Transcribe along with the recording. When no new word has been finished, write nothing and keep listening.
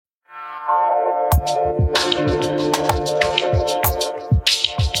Welcome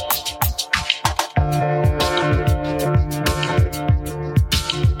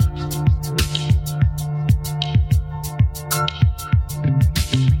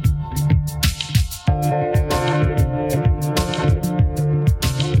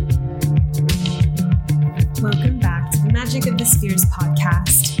back to the Magic of the Spheres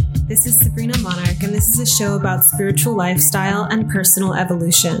podcast. This is Sabrina Monarch, and this is a show about spiritual lifestyle and personal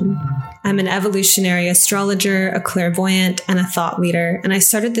evolution. I'm an evolutionary astrologer, a clairvoyant, and a thought leader, and I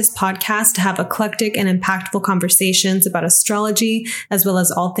started this podcast to have eclectic and impactful conversations about astrology, as well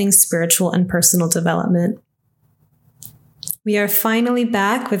as all things spiritual and personal development. We are finally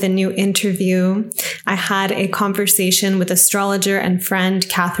back with a new interview. I had a conversation with astrologer and friend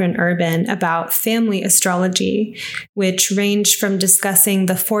Catherine Urban about family astrology, which ranged from discussing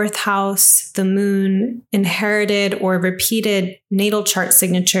the fourth house, the moon, inherited or repeated natal chart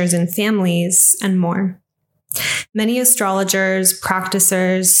signatures in families, and more. Many astrologers,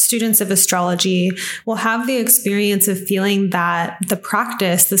 practicers, students of astrology will have the experience of feeling that the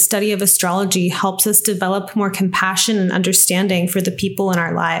practice, the study of astrology, helps us develop more compassion and understanding for the people in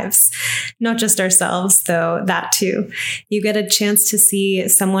our lives. Not just ourselves, though, that too. You get a chance to see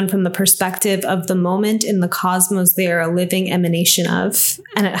someone from the perspective of the moment in the cosmos they are a living emanation of,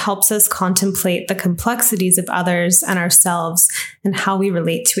 and it helps us contemplate the complexities of others and ourselves and how we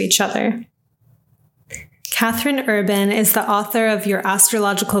relate to each other. Catherine Urban is the author of Your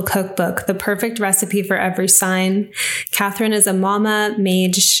Astrological Cookbook, The Perfect Recipe for Every Sign. Catherine is a mama,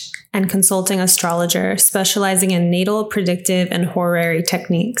 mage, and consulting astrologer, specializing in natal, predictive, and horary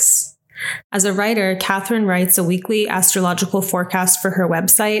techniques. As a writer, Catherine writes a weekly astrological forecast for her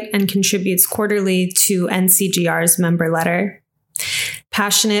website and contributes quarterly to NCGR's member letter.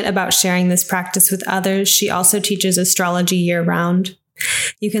 Passionate about sharing this practice with others, she also teaches astrology year-round.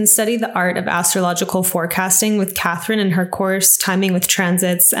 You can study the art of astrological forecasting with Catherine in her course, Timing with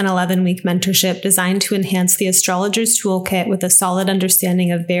Transits, an 11-week mentorship designed to enhance the astrologer's toolkit with a solid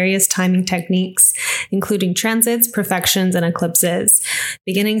understanding of various timing techniques, including transits, perfections, and eclipses,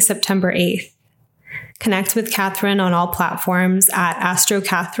 beginning September 8th. Connect with Catherine on all platforms at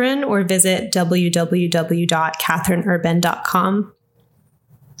AstroCatherine or visit www.catherineurban.com.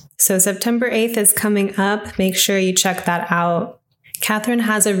 So September 8th is coming up. Make sure you check that out. Catherine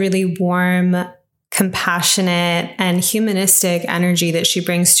has a really warm, compassionate, and humanistic energy that she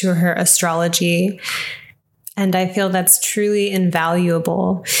brings to her astrology. And I feel that's truly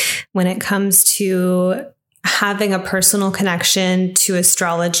invaluable when it comes to having a personal connection to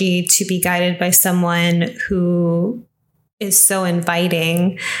astrology, to be guided by someone who is so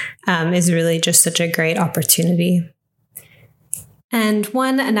inviting, is really just such a great opportunity. And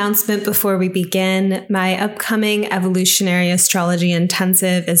one announcement before we begin, my upcoming Evolutionary Astrology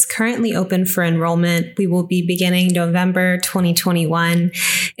Intensive is currently open for enrollment. We will be beginning November 2021.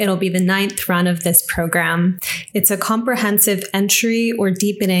 It'll be the 9th run of this program. It's a comprehensive entry or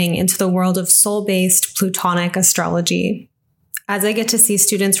deepening into the world of soul-based Plutonic astrology. As I get to see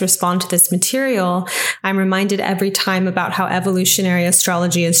students respond to this material, I'm reminded every time about how evolutionary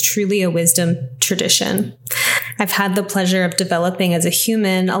astrology is truly a wisdom tradition. I've had the pleasure of developing as a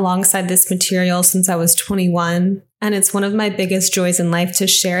human alongside this material since I was 21, and it's one of my biggest joys in life to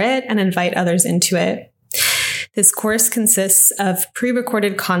share it and invite others into it. This course consists of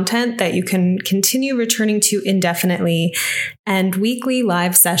pre-recorded content that you can continue returning to indefinitely, and weekly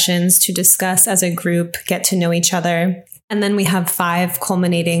live sessions to discuss as a group, get to know each other. And then we have 5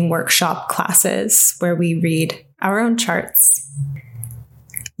 culminating workshop classes where we read our own charts.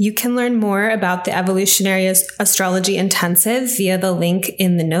 You can learn more about the Evolutionary Astrology Intensive via the link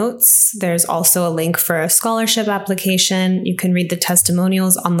in the notes. There's also a link for a scholarship application. You can read the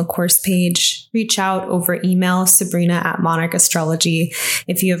testimonials on the course page. Reach out over email, Sabrina@Monarch Astrology,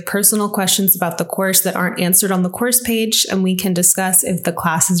 if you have personal questions about the course that aren't answered on the course page, and we can discuss if the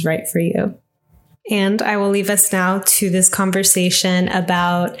class is right for you. And I will leave us now to this conversation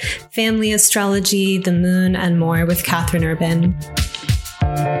about family astrology, the moon, and more with Catherine Urban.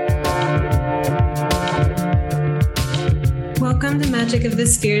 Welcome to Magic of the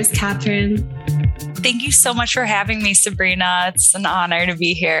Spheres, Catherine. Thank you so much for having me, Sabrina. It's an honor to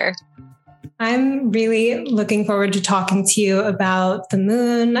be here. I'm really looking forward to talking to you about the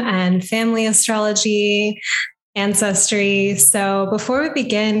moon and family astrology, ancestry. So before we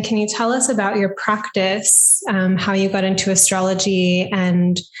begin, can you tell us about your practice, how you got into astrology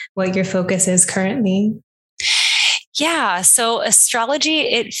and what your focus is currently? Yeah. So astrology,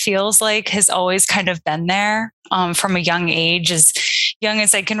 it feels like has always kind of been there from a young age. As young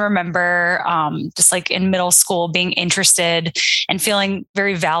as I can remember, just like in middle school, being interested and feeling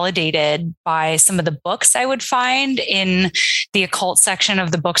very validated by some of the books I would find in the occult section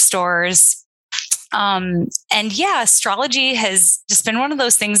of the bookstores. And yeah, astrology has just been one of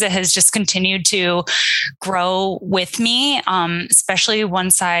those things that has just continued to grow with me, especially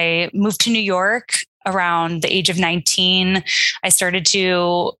once I moved to New York around the age of 19. I started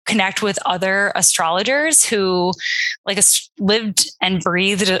to connect with other astrologers who lived and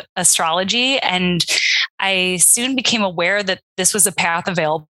breathed astrology. And I soon became aware that this was a path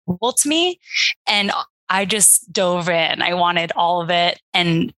available to me. And I just dove in. I wanted all of it.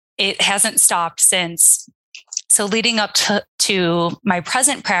 And it hasn't stopped since. So leading up to my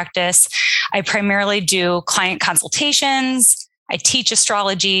present practice, I primarily do client consultations. I teach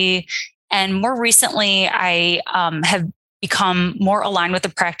astrology. And more recently, I have become more aligned with the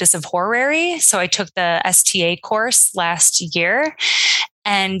practice of horary. So I took the STA course last year.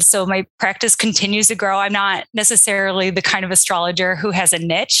 And so my practice continues to grow. I'm not necessarily the kind of astrologer who has a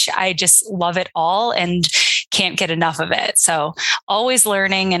niche. I just love it all and can't get enough of it. So always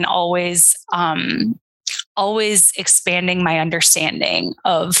learning and always expanding my understanding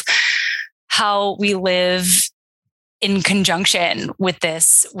of how we live in conjunction with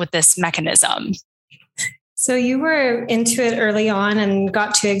this mechanism. So you were into it early on and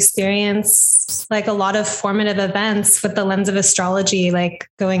got to experience like a lot of formative events with the lens of astrology, like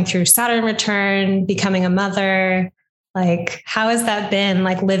going through Saturn return, becoming a mother. Like, how has that been,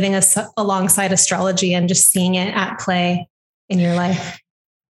 like living alongside astrology and just seeing it at play in your life?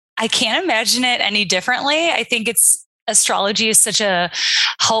 I can't imagine it any differently. I think astrology is such a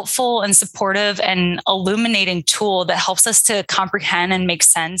helpful and supportive and illuminating tool that helps us to comprehend and make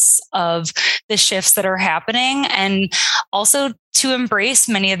sense of the shifts that are happening, and also to embrace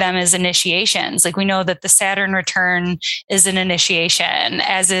many of them as initiations. Like, we know that the Saturn return is an initiation,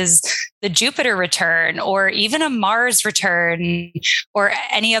 as is the Jupiter return, or even a Mars return, or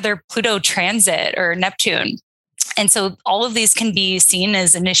any other Pluto transit or Neptune. And so all of these can be seen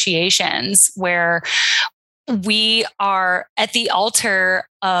as initiations where we are at the altar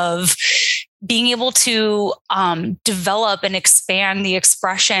of being able to develop and expand the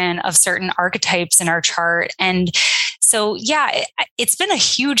expression of certain archetypes in our chart. And so, yeah, it's been a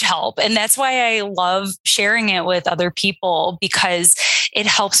huge help. And that's why I love sharing it with other people, because it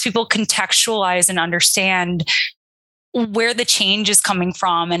helps people contextualize and understand where the change is coming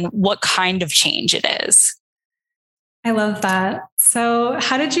from and what kind of change it is. I love that. So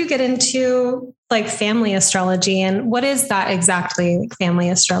how did you get into like family astrology, and what is that exactly, like family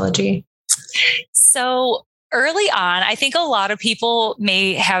astrology? So early on, I think a lot of people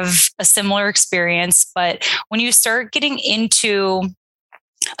may have a similar experience, but when you start getting into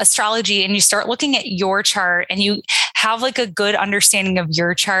astrology and you start looking at your chart and you have like a good understanding of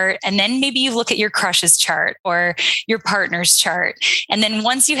your chart, and then maybe you look at your crush's chart or your partner's chart. And then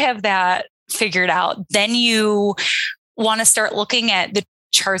once you have that figured out, then you want to start looking at the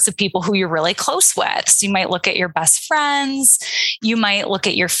charts of people who you're really close with. So you might look at your best friends, you might look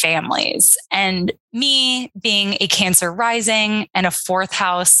at your families. And me being a Cancer rising and a fourth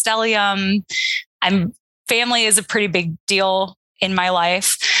house stellium, family is a pretty big deal in my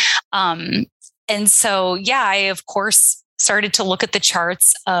life. And so, yeah, I, of course, started to look at the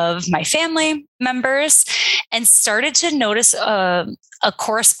charts of my family members and started to notice a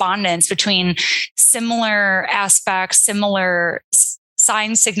correspondence between similar aspects, similar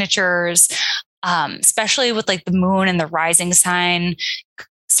sign signatures, especially with like the moon and the rising sign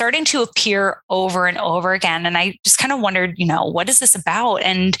starting to appear over and over again. And I just kind of wondered, what is this about?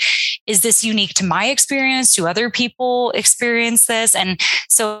 And is this unique to my experience? Do other people experience this? And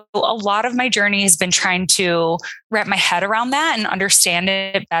so a lot of my journey has been trying to wrap my head around that and understand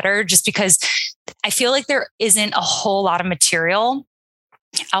it better, just because I feel like there isn't a whole lot of material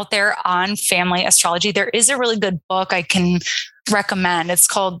out there on family astrology. There is a really good book I can recommend. It's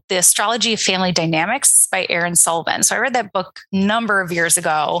called The Astrology of Family Dynamics by Aaron Sullivan. So I read that book a number of years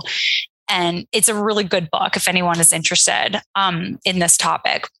ago, and it's a really good book if anyone is interested in this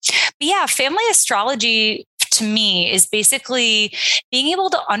topic. But yeah, family astrology to me is basically being able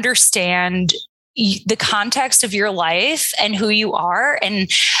to understand the context of your life and who you are and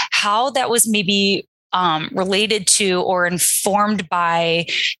how that was maybe related to or informed by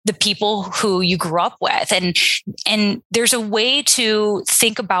the people who you grew up with. And there's a way to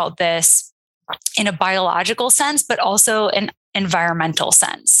think about this in a biological sense, but also an environmental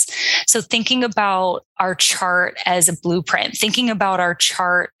sense. So thinking about our chart as a blueprint, thinking about our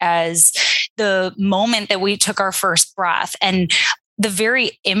chart as the moment that we took our first breath and the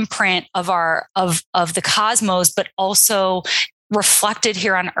very imprint of the cosmos, but also reflected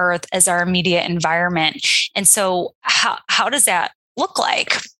here on earth as our immediate environment. And so how does that look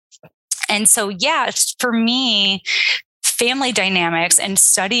like? And so, yeah, for me, family dynamics and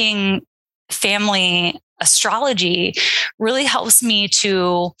studying family astrology really helps me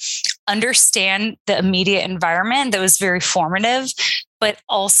to understand the immediate environment that was very formative, but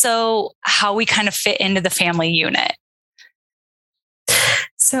also how we kind of fit into the family unit.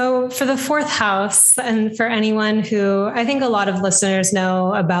 So for the fourth house, and for anyone who, I think a lot of listeners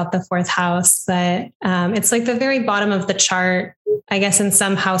know about the fourth house, but it's like the very bottom of the chart. I guess in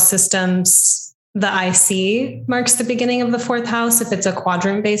some house systems, the IC marks the beginning of the fourth house if it's a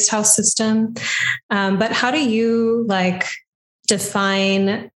quadrant-based house system. But how do you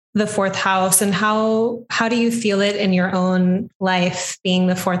define the fourth house, and how do you feel it in your own life being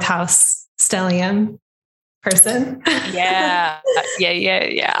the fourth house stellium person? Yeah.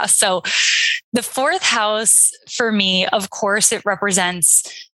 So the fourth house for me, of course, it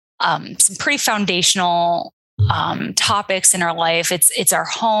represents some pretty foundational topics in our life. It's our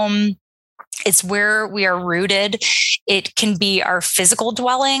home. It's where we are rooted. It can be our physical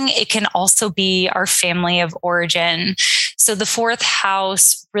dwelling. It can also be our family of origin. So the fourth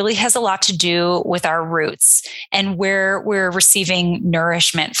house really has a lot to do with our roots and where we're receiving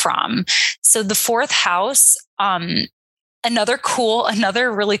nourishment from. So the fourth house, another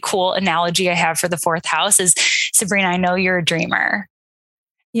really cool analogy I have for the fourth house is, Sabrina, I know you're a dreamer.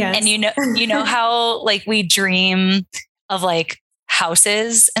 Yes. And you know how we dream of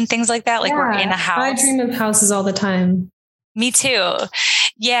houses and things like that. We're in a house. I dream of houses all the time. Me too.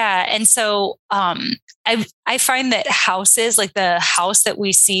 Yeah. And so, I find that houses, like the house that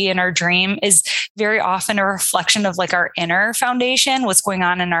we see in our dream, is very often a reflection of our inner foundation, what's going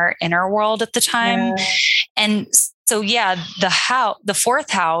on in our inner world at the time. Yeah. And so, the fourth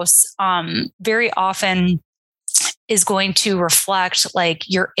house, very often is going to reflect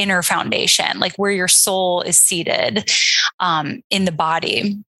your inner foundation, where your soul is seated, in the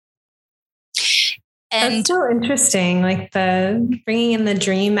body. And that's so interesting, the bringing in the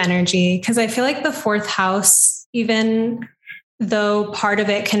dream energy, because I feel like the fourth house, even though part of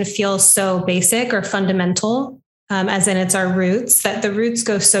it can feel so basic or fundamental, as in it's our roots, that the roots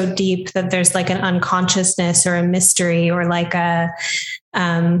go so deep that there's an unconsciousness or a mystery or a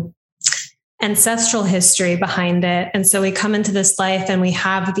ancestral history behind it. And so we come into this life and we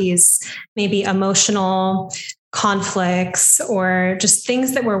have these maybe emotional conflicts or just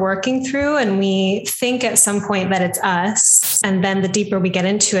things that we're working through. And we think at some point that it's us. And then the deeper we get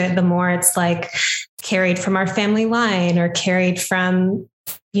into it, the more it's carried from our family line, or carried from,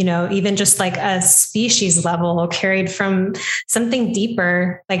 even just a species level, or carried from something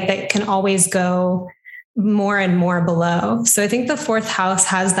deeper, that can always go more and more below. So I think the fourth house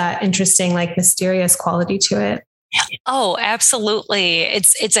has that interesting, mysterious quality to it. Oh, absolutely.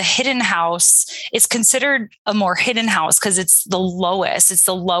 It's a hidden house. It's considered a more hidden house because it's the lowest.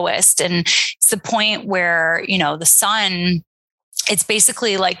 And it's the point where, the sun, it's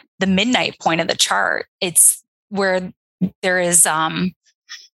basically the midnight point of the chart. It's where there is,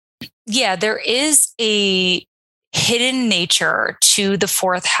 there is a hidden nature to the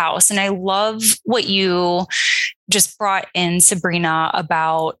fourth house. And I love what you just brought in, Sabrina,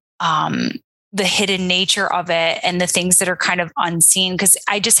 about, the hidden nature of it and the things that are kind of unseen. Because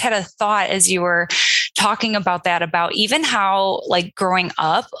I just had a thought as you were talking about that, about even how growing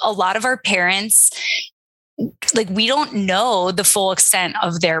up, a lot of our parents, we don't know the full extent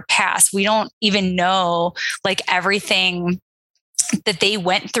of their past. We don't even know everything that they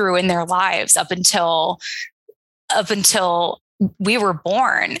went through in their lives up until we were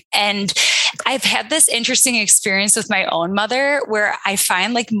born. And I've had this interesting experience with my own mother where I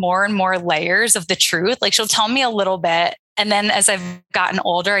find more and more layers of the truth. She'll tell me a little bit, and then as I've gotten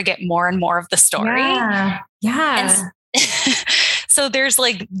older, I get more and more of the story. Yeah. So there's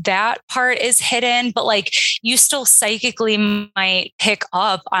that part is hidden, but you still psychically might pick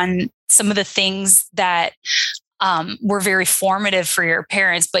up on some of the things that were very formative for your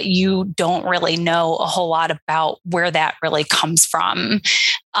parents, but you don't really know a whole lot about where that really comes from.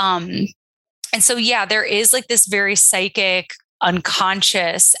 And so, there is this very psychic,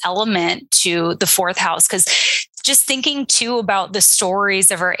 unconscious element to the fourth house, because just thinking too about the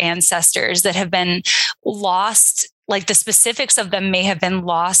stories of our ancestors that have been lost, the specifics of them may have been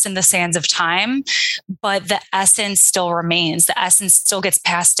lost in the sands of time, but the essence still remains. The essence still gets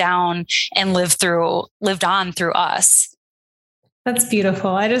passed down and lived on through us. That's beautiful.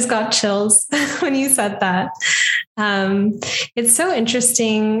 I just got chills when you said that. It's so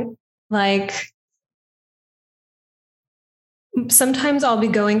interesting. sometimes I'll be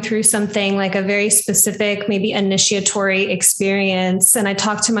going through something like a very specific, maybe initiatory experience. And I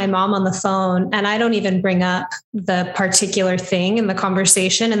talk to my mom on the phone and I don't even bring up the particular thing in the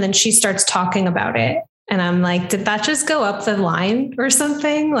conversation. And then she starts talking about it. And I'm like, did that just go up the line or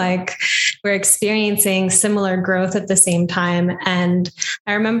something? Like we're experiencing similar growth at the same time. And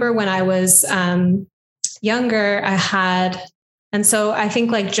I remember when I was younger, and so I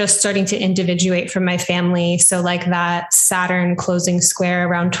think like just starting to individuate from my family. So like that Saturn closing square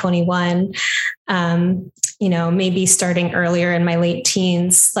around 21, maybe starting earlier in my late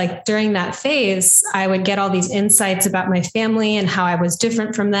teens, like during that phase, I would get all these insights about my family and how I was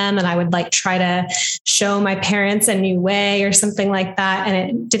different from them. And I would like try to show my parents a new way or something like that. And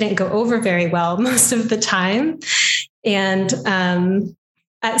it didn't go over very well most of the time. And,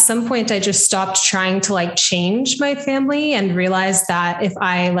 at some point, I just stopped trying to like change my family and realized that if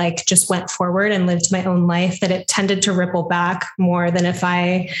I like just went forward and lived my own life, that it tended to ripple back more than if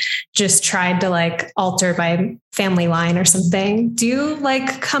I just tried to like alter my family line or something. Do you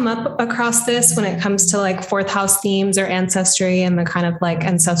like come up across this when it comes to like fourth house themes or ancestry and the kind of like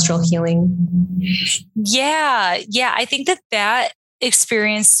ancestral healing? Yeah. I think that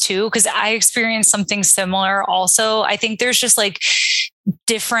experience too, because I experienced something similar also. I think there's just like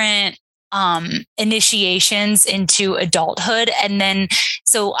different initiations into adulthood. And then,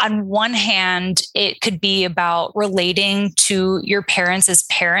 so on one hand, it could be about relating to your parents as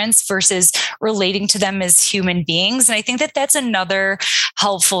parents versus relating to them as human beings. And I think that that's another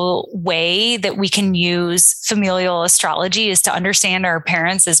helpful way that we can use familial astrology is to understand our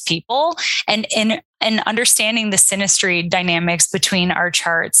parents as people and understanding the synastry dynamics between our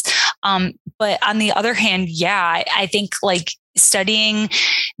charts. But on the other hand, I think like studying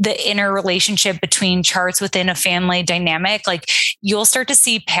the inner relationship between charts within a family dynamic, like you'll start to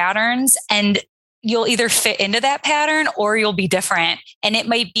see patterns and you'll either fit into that pattern or you'll be different. And it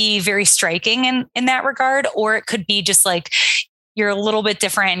might be very striking in that regard, or it could be just like you're a little bit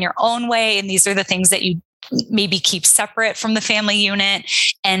different in your own way. And these are the things that you maybe keep separate from the family unit.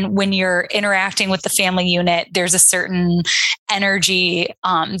 And when you're interacting with the family unit, there's a certain energy,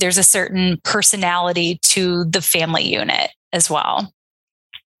 there's a certain personality to the family unit as well.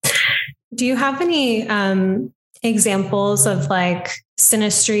 Do you have any examples of like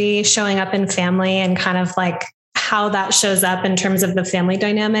synastry showing up in family and kind of like how that shows up in terms of the family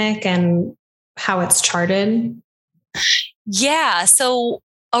dynamic and how it's charted? Yeah. So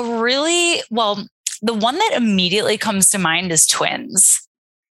the one that immediately comes to mind is twins.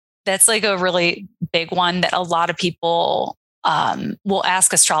 That's like a really big one that a lot of people will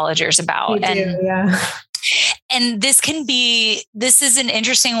ask astrologers about. And this is an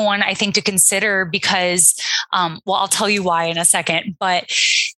interesting one, I think, to consider because, I'll tell you why in a second, but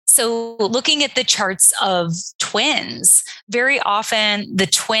so looking at the charts of twins, very often the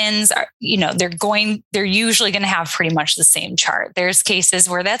twins are, they're usually going to have pretty much the same chart. There's cases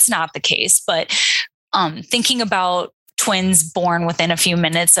where that's not the case, but thinking about twins born within a few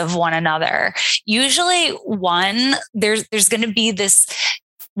minutes of one another, usually there's going to be this,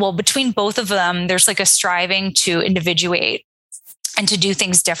 between both of them, there's like a striving to individuate and to do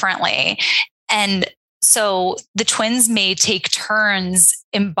things differently. And so the twins may take turns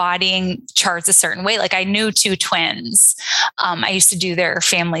embodying charts a certain way. Like I knew two twins. I used to do their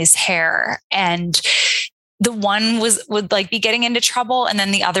family's hair, and the one would like be getting into trouble, and then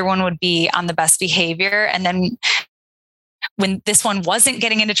the other one would be on the best behavior. And then when this one wasn't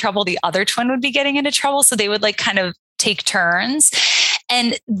getting into trouble, the other twin would be getting into trouble. So they would like kind of take turns.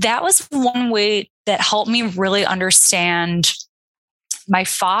 And that was one way that helped me really understand my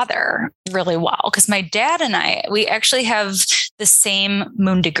father really well. Because my dad and we actually have the same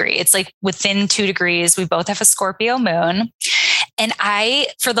moon degree. It's like within 2 degrees. We both have a Scorpio moon. And I,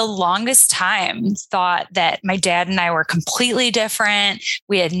 for the longest time, thought that my dad and I were completely different.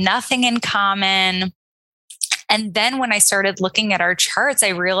 We had nothing in common. And then when I started looking at our charts, I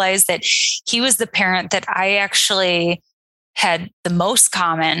realized that he was the parent that I actually had the most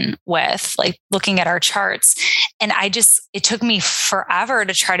common with, like looking at our charts. And it took me forever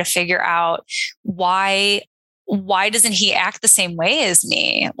to try to figure out why doesn't he act the same way as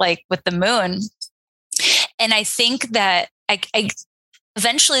me, like with the moon? And I think that I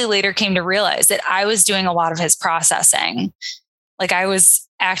eventually later came to realize that I was doing a lot of his processing. Like I was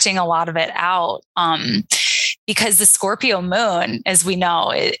acting a lot of it out. Because the Scorpio moon, as we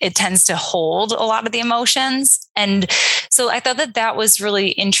know, it tends to hold a lot of the emotions. And so I thought that was really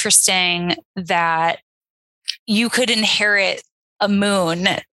interesting that you could inherit a moon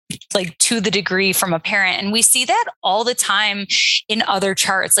like to the degree from a parent. And we see that all the time in other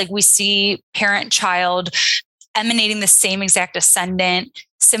charts. Like we see parent-child emanating the same exact ascendant,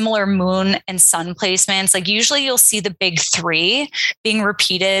 similar moon and sun placements. Like usually you'll see the big three being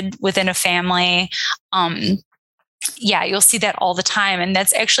repeated within a family. You'll see that all the time. And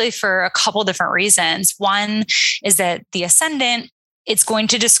that's actually for a couple different reasons. One is that the ascendant, it's going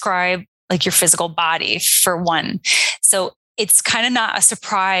to describe like your physical body for one. So it's kind of not a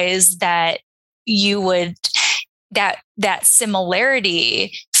surprise that you would, that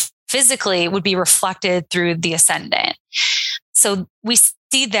similarity physically would be reflected through the ascendant. So we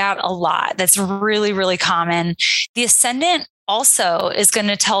see that a lot. That's really, really common. The ascendant also is going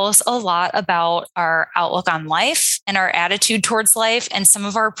to tell us a lot about our outlook on life and our attitude towards life and some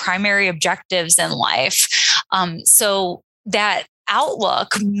of our primary objectives in life. So that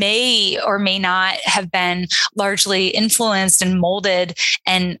outlook may or may not have been largely influenced and molded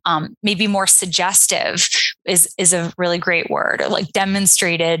and maybe more suggestive is a really great word, or like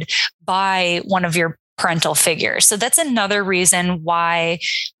demonstrated by one of your parental figures. So that's another reason why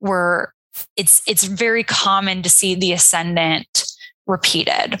it's very common to see the ascendant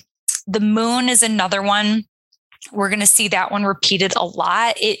repeated. The moon is another one. We're going to see that one repeated a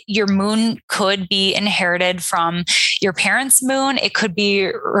lot. Your moon could be inherited from your parents' moon. It could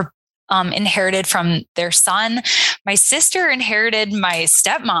be inherited from their sun. My sister inherited my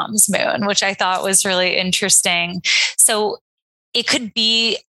stepmom's moon, which I thought was really interesting. So it could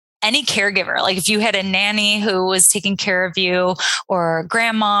be any caregiver. Like if you had a nanny who was taking care of you, or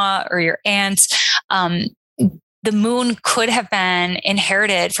grandma or your aunt, the moon could have been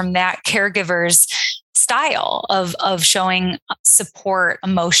inherited from that caregiver's style of showing support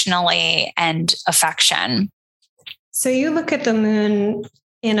emotionally and affection. So you look at the moon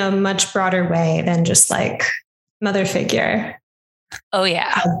in a much broader way than just like mother figure. Oh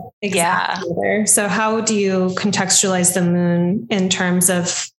yeah. Exactly. Yeah. So how do you contextualize the moon in terms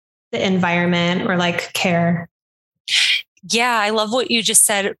of the environment or like care? Yeah, I love what you just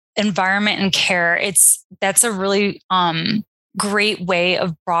said, environment and care. That's a really great way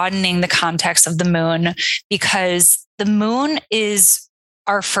of broadening the context of the moon, because the moon is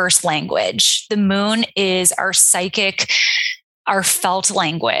our first language. The moon is our psychic, our felt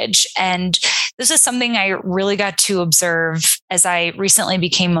language. And this is something I really got to observe as I recently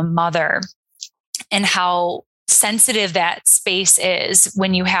became a mother, and how sensitive that space is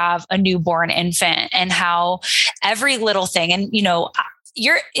when you have a newborn infant, and how every little thing, and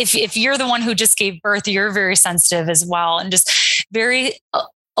if you're the one who just gave birth, you're very sensitive as well, and just very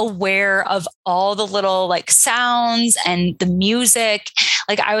aware of all the little like sounds and the music.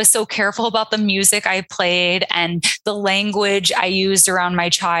 Like I was so careful about the music I played and the language I used around my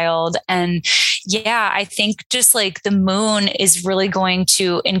child. And yeah, I think just like the moon is really going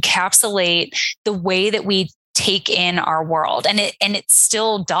to encapsulate the way that we take in our world. And it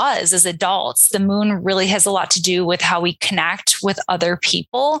still does as adults. The moon really has a lot to do with how we connect with other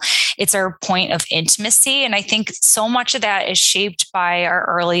people. It's our point of intimacy. And I think so much of that is shaped by our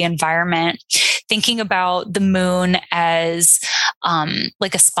early environment. Thinking about the moon as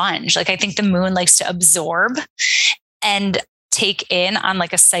like a sponge. Like I think the moon likes to absorb and take in on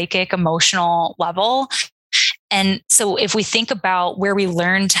like a psychic, emotional level. And so if we think about where we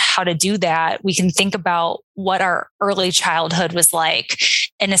learned how to do that, we can think about what our early childhood was like,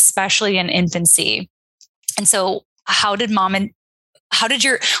 and especially in infancy. And so how did not even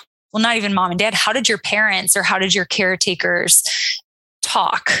mom and dad, how did your parents or how did your caretakers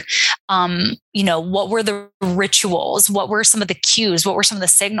talk? What were the rituals? What were some of the cues? What were some of the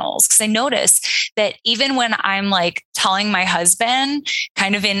signals? Because I noticed that even when I'm like telling my husband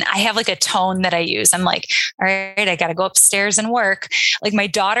I have like a tone that I use. I'm like, all right, I got to go upstairs and work. Like my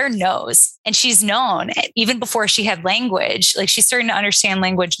daughter knows, and she's known even before she had language. Like she's starting to understand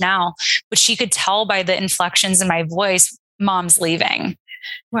language now, but she could tell by the inflections in my voice, mom's leaving.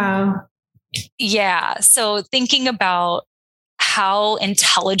 Wow. Yeah. So thinking about how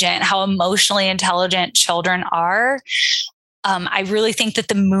emotionally intelligent children are. I really think that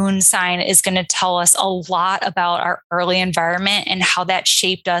the moon sign is going to tell us a lot about our early environment and how that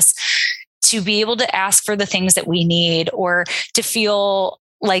shaped us to be able to ask for the things that we need, or to feel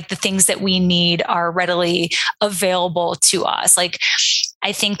like the things that we need are readily available to us. Like,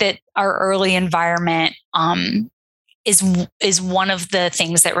 I think that our early environment is one of the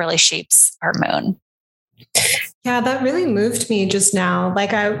things that really shapes our moon. Yeah, that really moved me just now.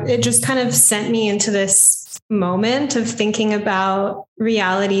 Like it just kind of sent me into this moment of thinking about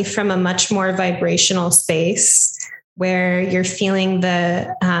reality from a much more vibrational space, where you're feeling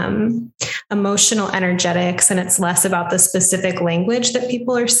the emotional energetics, and it's less about the specific language that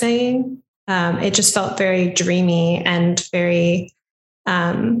people are saying. It just felt very dreamy and very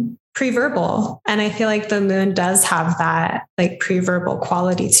pre-verbal. And I feel like the moon does have that like pre-verbal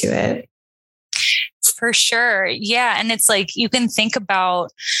quality to it. For sure. Yeah. And it's like, you can think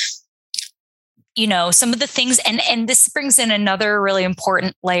about, some of the things, and this brings in another really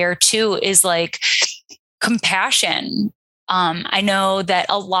important layer too, is like compassion. I know that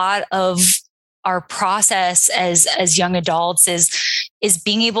a lot of our process as young adults is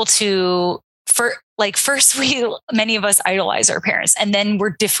being able to, first many of us idolize our parents, and then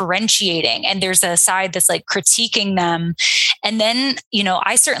we're differentiating, and there's a side that's like critiquing them. And then,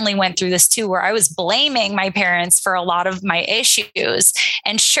 I certainly went through this too, where I was blaming my parents for a lot of my issues.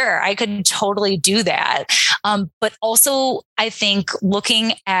 And sure, I could totally do that. But also I think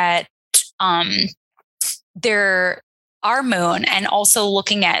looking at, our moon, and also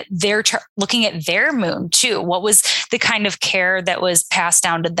looking at their moon too. What was the kind of care that was passed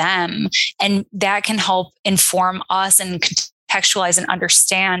down to them? And that can help inform us and contextualize and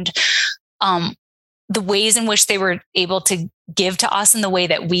understand the ways in which they were able to give to us in the way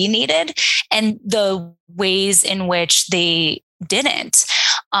that we needed, and the ways in which they didn't.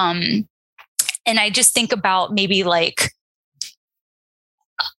 And I just think about maybe like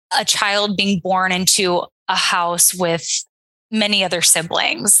a child being born into a house with many other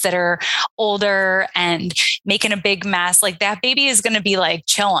siblings that are older and making a big mess. Like that baby is going to be like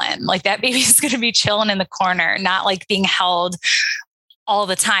chilling. Like that baby is going to be chilling in the corner, not like being held all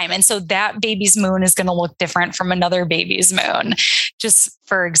the time. And so that baby's moon is going to look different from another baby's moon, just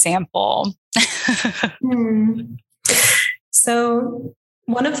for example. So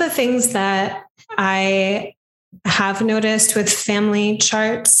one of the things that I have noticed with family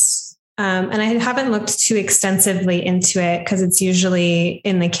charts, and I haven't looked too extensively into it because it's usually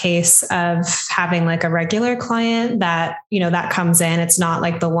in the case of having like a regular client that, that comes in. It's not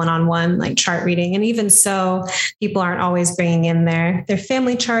like the one-on-one like chart reading. And even so, people aren't always bringing in their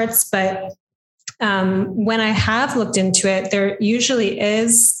family charts. But when I have looked into it, there usually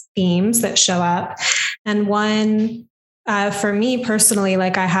is themes that show up. And one, for me personally,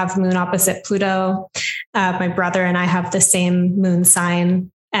 like I have moon opposite Pluto. My brother and I have the same moon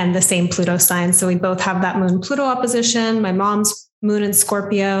sign and the same Pluto sign. So we both have that moon Pluto opposition. My mom's moon in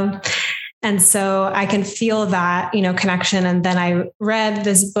Scorpio. And so I can feel that, connection. And then I read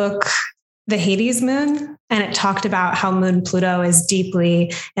this book, The Hades Moon, and it talked about how moon Pluto is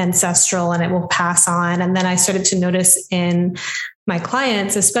deeply ancestral and it will pass on. And then I started to notice in my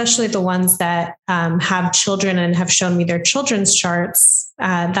clients, especially the ones that have children and have shown me their children's charts,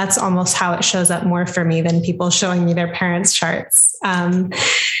 that's almost how it shows up more for me than people showing me their parents' charts,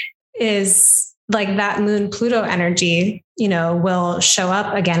 is like that moon Pluto energy, will show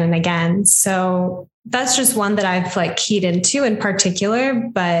up again and again. So that's just one that I've like keyed into in particular,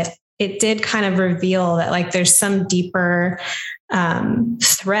 but it did kind of reveal that like there's some deeper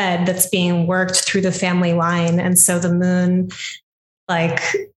thread that's being worked through the family line. And so the moon like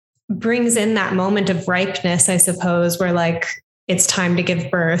brings in that moment of ripeness, I suppose, where like it's time to give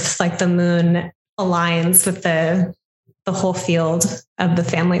birth, like the moon aligns with the whole field of the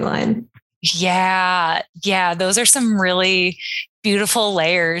family line. Yeah. Yeah. Those are some really beautiful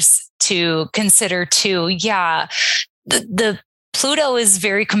layers to consider too. Yeah. The Pluto is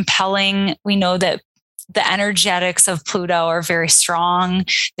very compelling. We know that the energetics of Pluto are very strong.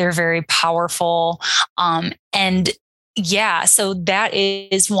 They're very powerful. And yeah, so that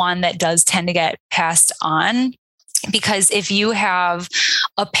is one that does tend to get passed on, because if you have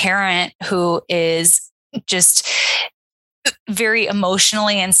a parent who is just very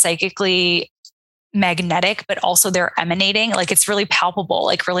emotionally and psychically magnetic, but also they're emanating, like it's really palpable,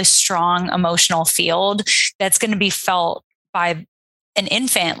 like really strong emotional field that's going to be felt by an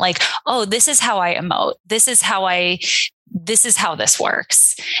infant. Like, oh, this is how I emote. This is how this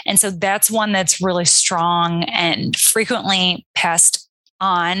works. And so that's one that's really strong and frequently passed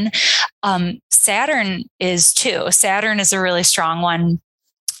on. Saturn is too. Saturn is a really strong one.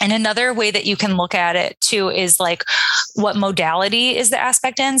 And another way that you can look at it too is like what modality is the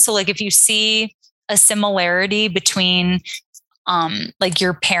aspect in. So like if you see a similarity between like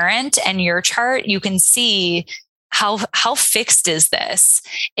your parent and your chart, you can see how fixed is this?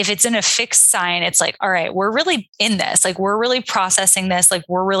 If it's in a fixed sign, it's like, all right, we're really in this. Like we're really processing this. Like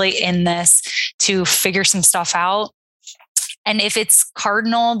we're really in this to figure some stuff out. And if it's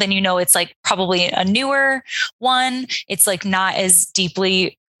cardinal, then it's like probably a newer one. It's like not as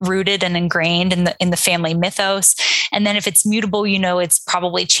deeply rooted and ingrained in the family mythos. And then if it's mutable, it's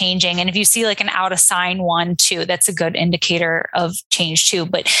probably changing. And if you see like an out of sign one too, that's a good indicator of change too.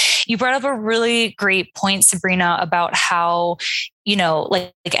 But you brought up a really great point, Sabrina, about how,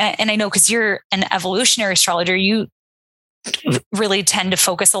 and I know because you're an evolutionary astrologer, you really tend to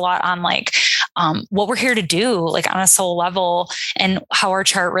focus a lot on like what we're here to do, like on a soul level, and how our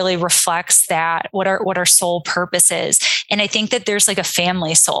chart really reflects that, what our soul purpose is. And I think that there's like a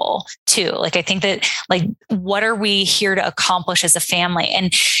family soul too. Like I think that like, what are we here to accomplish as a family?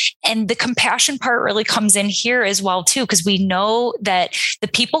 And the compassion part really comes in here as well too, because we know that the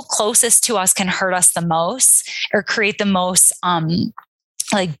people closest to us can hurt us the most or create the most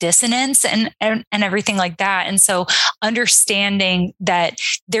like dissonance and everything like that. And so understanding that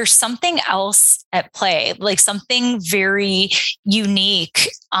there's something else at play, like something very unique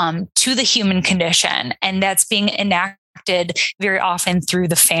to the human condition. And that's being enacted very often through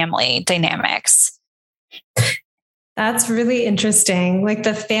the family dynamics. That's really interesting. Like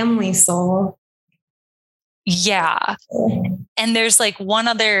the family soul. Yeah. And there's like one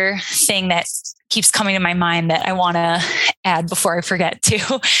other thing that keeps coming to my mind that I want to add before I forget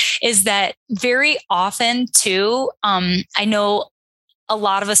too, is that very often too, I know a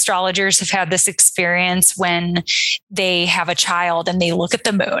lot of astrologers have had this experience when they have a child and they look at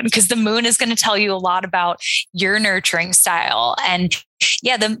the moon, because the moon is going to tell you a lot about your nurturing style. And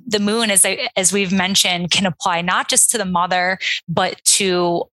yeah, the moon, as we've mentioned, can apply not just to the mother, but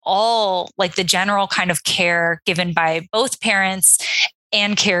to all like the general kind of care given by both parents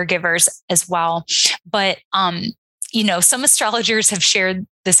and caregivers as well. But, some astrologers have shared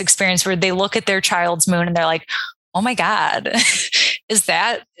this experience where they look at their child's moon and they're like, oh my God, is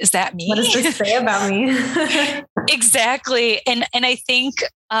that me? What does this say about me? Exactly. And I think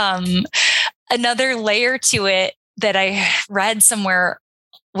another layer to it that I read somewhere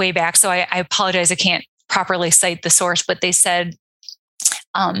way back, so I apologize, I can't properly cite the source, but they said,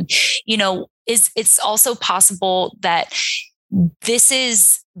 it's also possible that this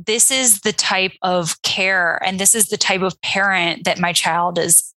is the type of care and this is the type of parent that my child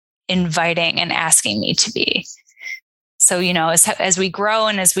is inviting and asking me to be. So, as we grow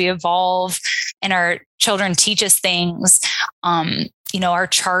and as we evolve and our children teach us things, our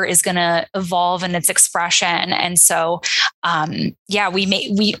chart is going to evolve in its expression. And so, parenthood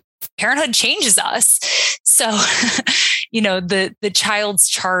changes us. So, the child's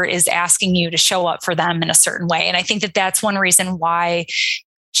chart is asking you to show up for them in a certain way. And I think that that's one reason why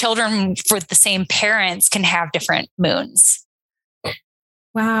children for the same parents can have different moons.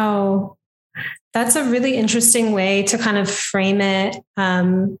 Wow. That's a really interesting way to kind of frame it.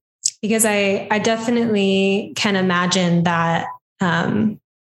 Because I definitely can imagine that,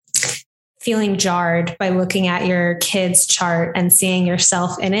 feeling jarred by looking at your kid's chart and seeing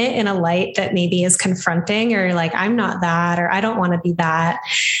yourself in it in a light that maybe is confronting, or like, I'm not that, or I don't want to be that.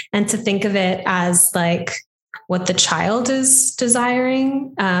 And to think of it as like what the child is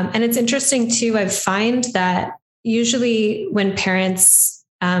desiring. And it's interesting too. I find that usually when parents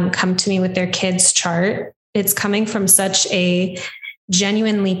come to me with their kids' chart, it's coming from such a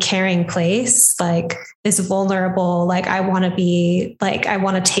genuinely caring place, like this vulnerable, like I want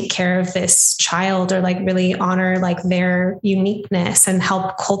to take care of this child, or like really honor like their uniqueness and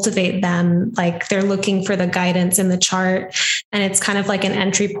help cultivate them. Like they're looking for the guidance in the chart. And it's kind of like an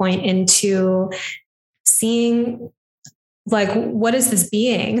entry point into seeing like, what is this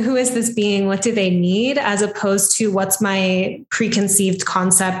being? Who is this being? What do they need? As opposed to what's my preconceived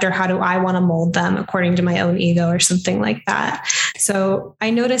concept, or how do I want to mold them according to my own ego or something like that. So I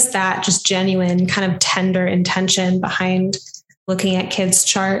noticed that just genuine kind of tender intention behind looking at kids'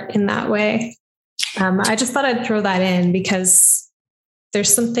 chart in that way. I just thought I'd throw that in because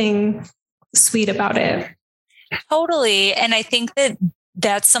there's something sweet about it. Totally. And I think that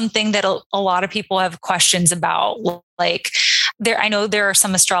that's something that a lot of people have questions about. Like I know there are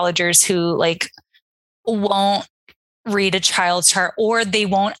some astrologers who like won't read a child's chart, or they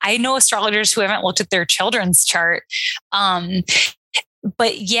won't. I know astrologers who haven't looked at their children's chart.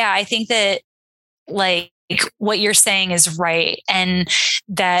 But yeah, I think that like what you're saying is right. And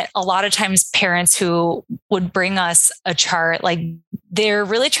that a lot of times parents who would bring us a chart, like they're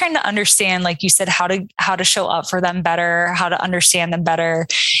really trying to understand, like you said, how to show up for them better, how to understand them better.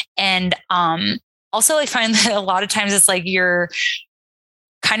 And also I find that a lot of times it's like you're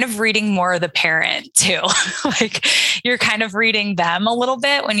kind of reading more of the parent too. Like you're kind of reading them a little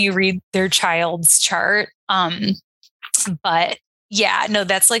bit when you read their child's chart. But yeah, no,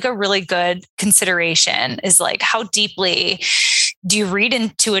 that's like a really good consideration, is like how deeply do you read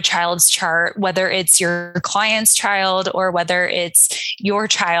into a child's chart, whether it's your client's child or whether it's your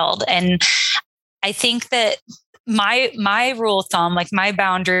child. And I think that my rule of thumb, like my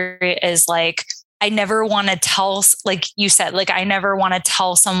boundary is like, I never want to tell, like you said, like I never want to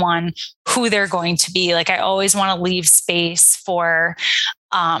tell someone who they're going to be. Like I always want to leave space for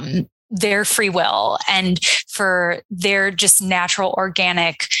their free will and for their just natural,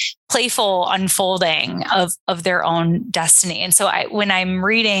 organic, playful unfolding of their own destiny. And so when I'm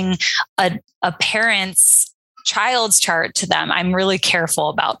reading a parent's child's chart to them, I'm really careful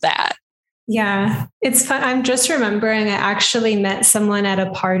about that. Yeah, it's fun. I'm just remembering I actually met someone at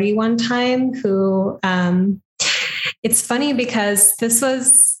a party one time who, it's funny because this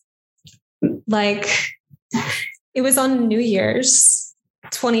was like, it was on New Year's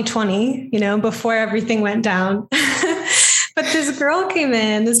 2020, before everything went down. But this girl came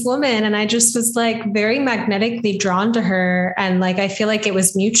in, this woman, and I just was like very magnetically drawn to her. And like, I feel like it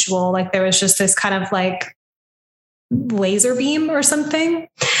was mutual. Like there was just this kind of like laser beam or something.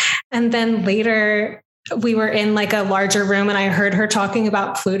 And then later we were in like a larger room and I heard her talking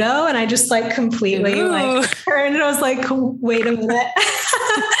about Pluto and I just like completely like turned and I was like, wait a minute.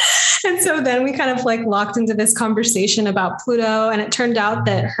 And so then we kind of like locked into this conversation about Pluto. And it turned out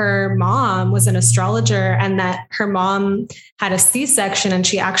that her mom was an astrologer and that her mom had a C-section and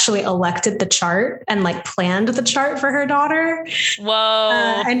she actually elected the chart and like planned the chart for her daughter.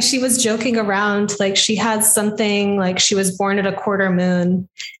 Whoa. And she was joking around, like she had something like she was born at a quarter moon.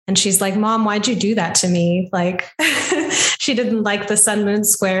 And she's like, Mom, why'd you do that to me? Like she didn't like the sun moon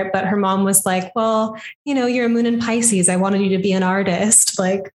square, but her mom was like, well, you're a moon in Pisces. I wanted you to be an artist.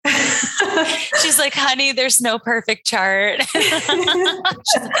 Like, she's like, honey, there's no perfect chart. I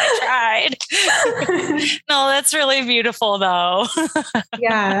tried. No, that's really beautiful though.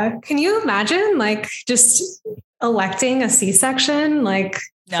 Yeah. Can you imagine like just electing a C-section, like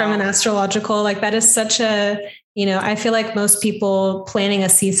from an astrological, like that is such a, I feel like most people planning a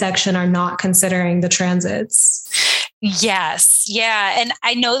C-section are not considering the transits. Yes. Yeah. And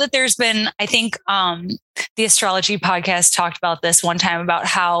I know that there's been, I think, the astrology podcast talked about this one time about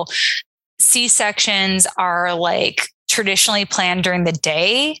how C-sections are like traditionally planned during the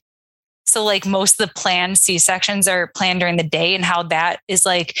day. So like most of the planned C-sections are planned during the day and how that is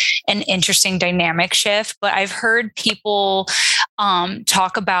like an interesting dynamic shift. But I've heard people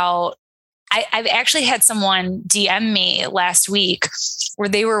talk about, I've actually had someone DM me last week where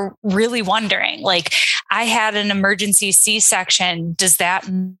they were really wondering, like, I had an emergency C-section. Does that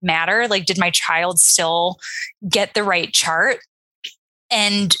matter? Like, did my child still get the right chart?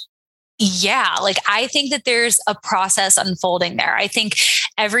 And yeah, like, I think that there's a process unfolding there. I think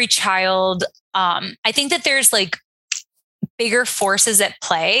every child, I think that there's like bigger forces at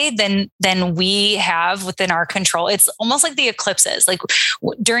play than we have within our control. It's almost like the eclipses. Like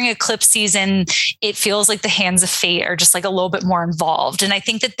during eclipse season, it feels like the hands of fate are just like a little bit more involved. And I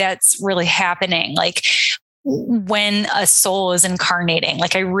think that that's really happening. Like when a soul is incarnating,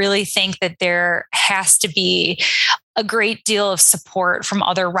 like I really think that there has to be a great deal of support from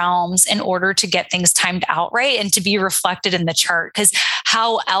other realms in order to get things timed out right and to be reflected in the chart. Because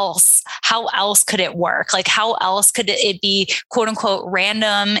how else could it work? Like how else could it be quote unquote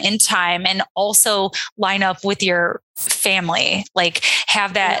random in time and also line up with your family, like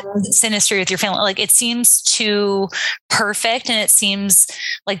have that synastry with your family? Like it seems too perfect and it seems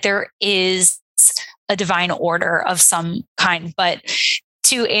like there is a divine order of some kind. But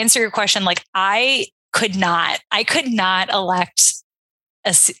to answer your question, like I could not elect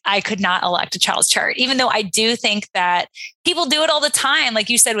a child's chart, even though I do think that people do it all the time, like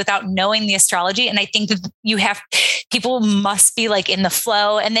you said, without knowing the astrology. And I think that people must be like in the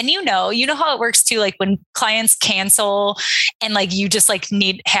flow. And then, you know how it works too. Like when clients cancel and like, you just like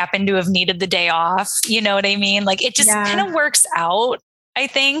happen to have needed the day off. You know what I mean? Like it just kind of works out, I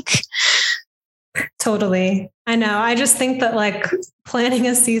think. Totally. I know. I just think that like planning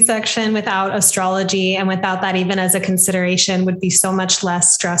a C-section without astrology and without that even as a consideration would be so much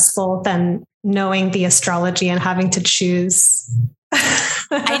less stressful than knowing the astrology and having to choose.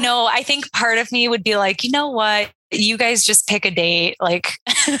 I know. I think part of me would be like, you know what? You guys just pick a date. Like,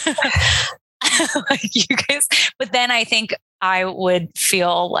 like you guys, but then I think I would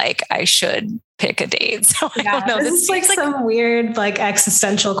feel like I should pick a date. So I don't know. This is like some weird, like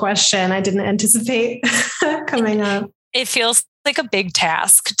existential question I didn't anticipate coming up. It feels like a big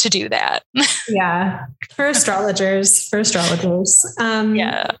task to do that. Yeah. For astrologers.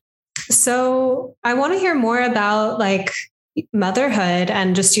 Yeah. So I want to hear more about like motherhood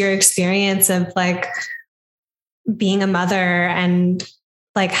and just your experience of like being a mother and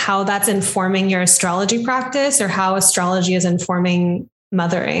like how that's informing your astrology practice or how astrology is informing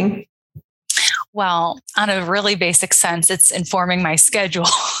mothering. Well, on a really basic sense, it's informing my schedule.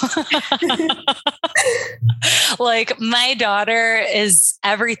 Like my daughter is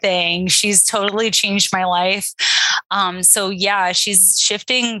everything. She's totally changed my life. So yeah, she's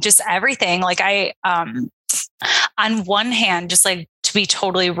shifting just everything. Like I, on one hand, just like to be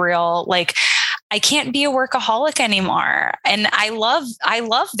totally real, like I can't be a workaholic anymore. And I love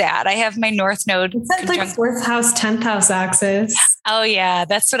that. I have my North Node. It's like 4th house, 10th house axis. Oh yeah.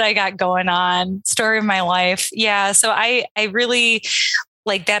 That's what I got going on. Story of my life. Yeah. So I really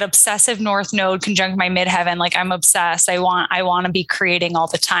like that obsessive North Node conjunct my midheaven. Like I'm obsessed. I want to be creating all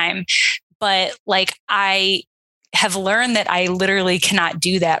the time. But like I have learned that I literally cannot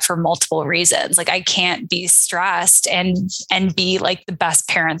do that for multiple reasons. Like I can't be stressed and be like the best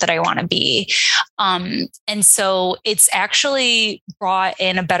parent that I want to be. And so it's actually brought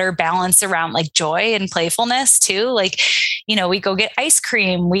in a better balance around like joy and playfulness too. Like, you know, we go get ice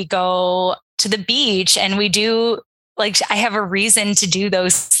cream, we go to the beach, and we do like, I have a reason to do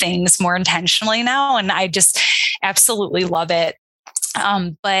those things more intentionally now. And I just absolutely love it.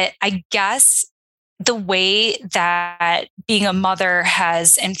 But I guess the way that being a mother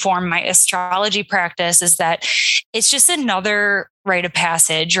has informed my astrology practice is that it's just another rite of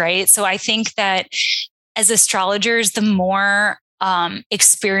passage, right? So I think that as astrologers, the more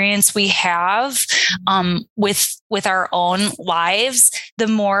experience we have with our own lives, the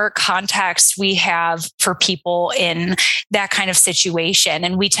more context we have for people in that kind of situation.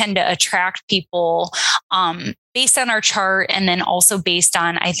 And we tend to attract people based on our chart, and then also based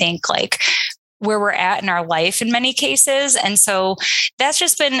on, I think, like where we're at in our life in many cases. And so that's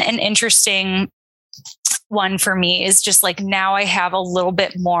just been an interesting one for me, is just like now I have a little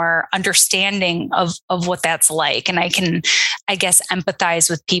bit more understanding of what that's like. And I can, I guess, empathize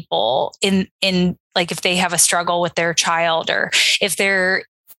with people in like if they have a struggle with their child, or if they're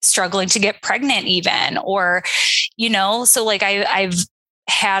struggling to get pregnant even, or, you know, so like I've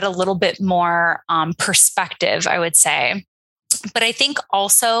had a little bit more perspective, I would say. But I think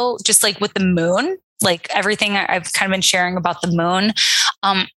also just like with the moon, like everything I've kind of been sharing about the moon,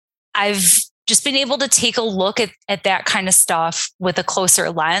 I've just been able to take a look at that kind of stuff with a closer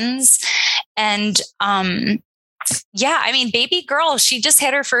lens. And yeah, I mean, baby girl, she just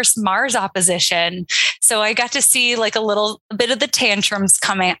had her first Mars opposition. So I got to see like a bit of the tantrums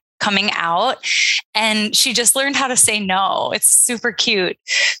coming out, and she just learned how to say no. It's super cute.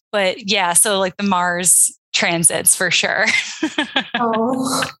 But yeah, so like the Mars transits for sure.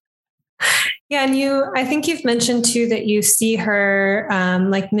 Oh. Yeah. And I think you've mentioned too, that you see her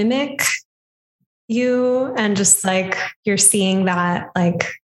like mimic you, and just like you're seeing that like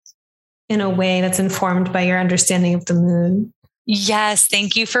in a way that's informed by your understanding of the moon. Yes.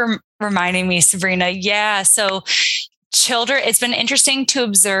 Thank you for reminding me, Sabrina. Yeah. So children, it's been interesting to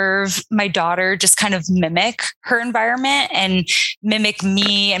observe my daughter just kind of mimic her environment and mimic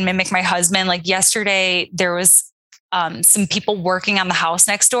me and mimic my husband. Like yesterday, there was some people working on the house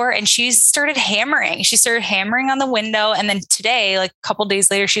next door, and she started hammering. She started hammering on the window. And then today, like a couple of days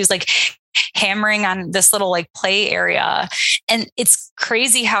later, she was like hammering on this little like play area. And it's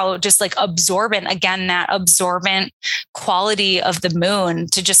crazy how just like absorbent, again, that absorbent quality of the moon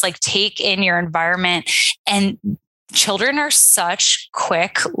to just like take in your environment. And children are such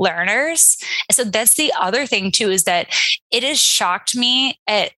quick learners. And so that's the other thing too, is that it has shocked me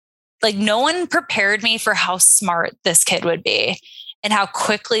at like, no one prepared me for how smart this kid would be and how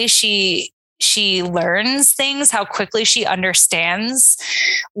quickly she learns things, how quickly she understands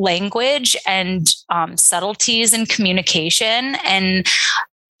language and subtleties in communication. And,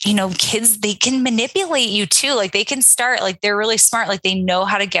 you know, kids, they can manipulate you too. Like they can start, like they're really smart. Like they know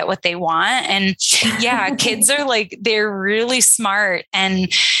how to get what they want. And yeah, kids are like, they're really smart.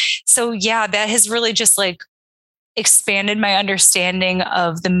 And so, yeah, that has really just like expanded my understanding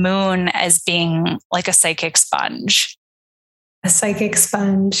of the moon as being like a psychic sponge. A psychic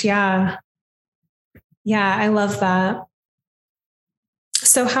sponge. Yeah. Yeah. I love that.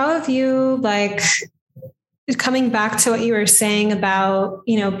 So how have you, like, coming back to what you were saying about,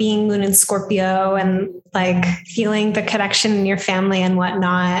 you know, being moon in Scorpio and like feeling the connection in your family and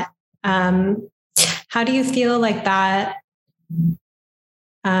whatnot. How do you feel like that?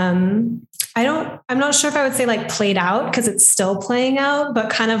 I'm not sure if I would say like played out, because it's still playing out, but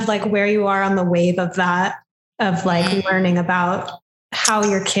kind of like where you are on the wave of that, of like learning about how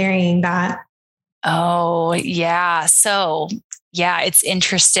you're carrying that. Oh, yeah. So yeah, it's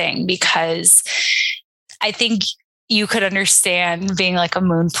interesting because I think you could understand being like a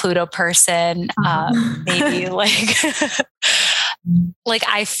moon Pluto person, maybe like, like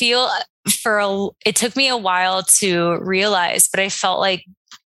I feel it took me a while to realize, but I felt like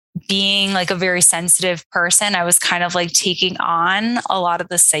being like a very sensitive person, I was kind of like taking on a lot of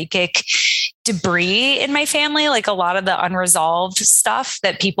the psychic debris in my family, like a lot of the unresolved stuff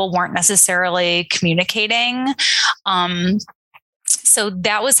that people weren't necessarily communicating. So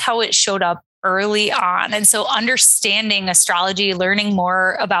that was how it showed up early on. And so understanding astrology, learning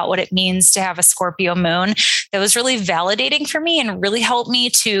more about what it means to have a Scorpio moon, that was really validating for me and really helped me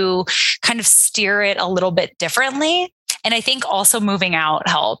to kind of steer it a little bit differently. And I think also moving out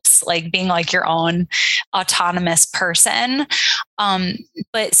helps, like being like your own autonomous person.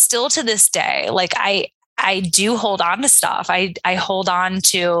 But still to this day, like I do hold on to stuff. I hold on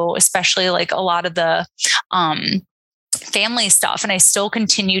to, especially like a lot of the family stuff, and I still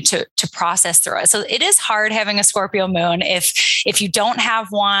continue to process through it. So it is hard having a Scorpio moon. If you don't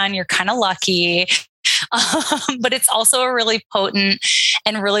have one, you're kind of lucky. But it's also a really potent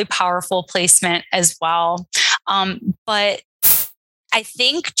and really powerful placement as well. But I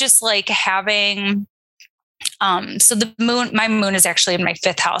think just like having, so the moon, my moon is actually in my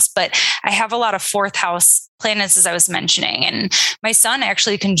 5th house, but I have a lot of 4th house planets, as I was mentioning, and my sun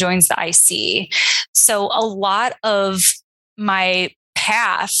actually conjoins the IC. So a lot of my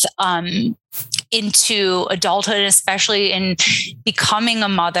path, into adulthood, especially in becoming a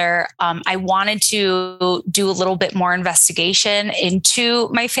mother, I wanted to do a little bit more investigation into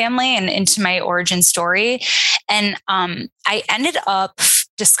my family and into my origin story. And I ended up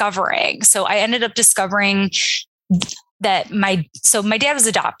discovering that my dad was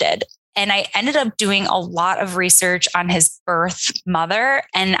adopted. And I ended up doing a lot of research on his birth mother,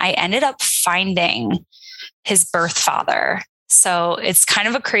 and I ended up finding his birth father. So it's kind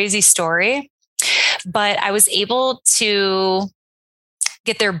of a crazy story, but I was able to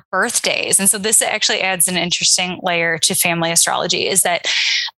get their birthdays. And so this actually adds an interesting layer to family astrology, is that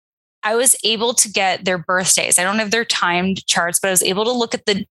I was able to get their birthdays. I don't have their timed charts, but I was able to look at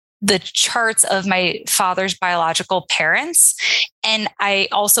the charts of my father's biological parents. And I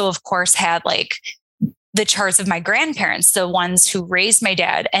also, of course, had like the charts of my grandparents, the ones who raised my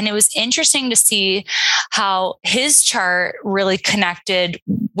dad. And it was interesting to see how his chart really connected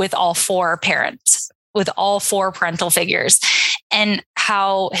with all 4 parents, with all 4 parental figures, and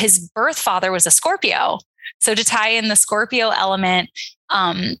how his birth father was a Scorpio. So to tie in the Scorpio element,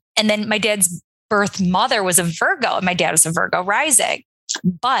 and then my dad's birth mother was a Virgo, and my dad was a Virgo rising.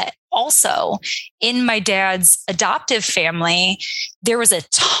 But also in my dad's adoptive family, there was a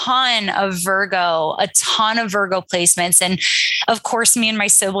ton of Virgo placements. And of course, me and my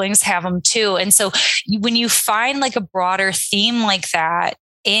siblings have them too. And so when you find like a broader theme like that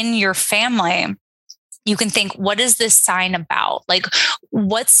in your family, you can think, what is this sign about? Like,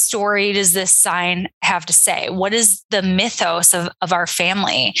 what story does this sign have to say? What is the mythos of our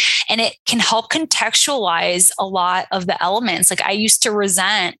family? And it can help contextualize a lot of the elements. Like, I used to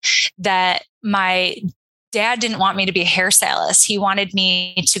resent that my dad didn't want me to be a hairstylist. He wanted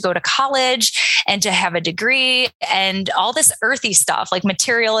me to go to college and to have a degree and all this earthy stuff like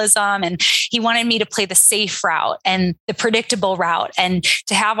materialism. And he wanted me to play the safe route and the predictable route and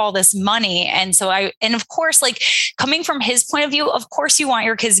to have all this money. And so of course, like coming from his point of view, of course you want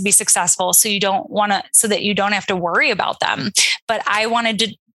your kids to be successful. So that you don't have to worry about them. But I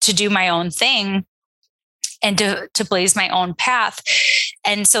wanted to do my own thing and to blaze my own path.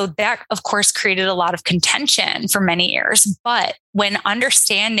 And so that, of course, created a lot of contention for many years. But when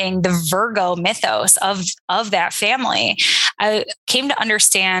understanding the Virgo mythos of that family, I came to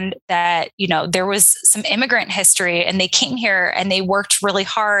understand that, there was some immigrant history, and they came here and they worked really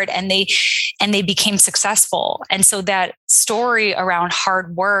hard and they became successful. And so that story around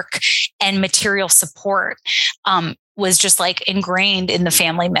hard work and material support was just like ingrained in the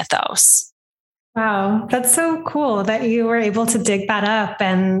family mythos. Wow, that's so cool that you were able to dig that up.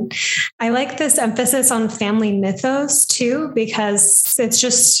 And I like this emphasis on family mythos too, because it's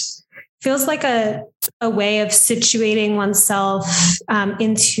just feels like a way of situating oneself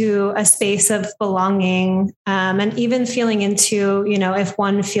into a space of belonging, and even feeling into, if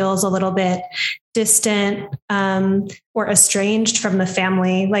one feels a little bit distant or estranged from the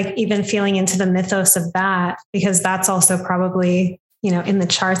family, like even feeling into the mythos of that, because that's also probably in the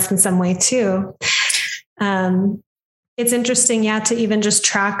charts in some way too. It's interesting, to even just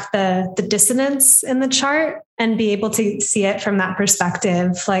track the dissonance in the chart and be able to see it from that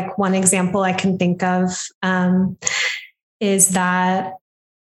perspective. Like one example I can think of is that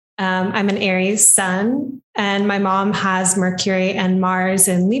I'm an Aries sun, and my mom has Mercury and Mars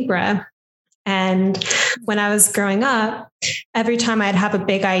in Libra. And when I was growing up, every time I'd have a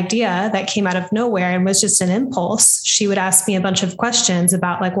big idea that came out of nowhere and was just an impulse, she would ask me a bunch of questions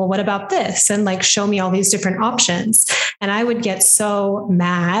about like, well, what about this? And like, show me all these different options. And I would get so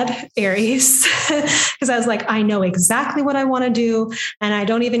mad, Aries, because I was like, I know exactly what I want to do. And I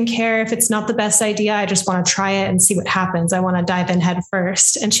don't even care if it's not the best idea. I just want to try it and see what happens. I want to dive in head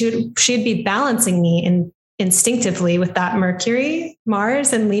first. And she'd be balancing me instinctively with that Mercury,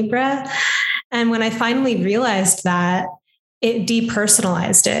 Mars, and Libra. And when I finally realized that, it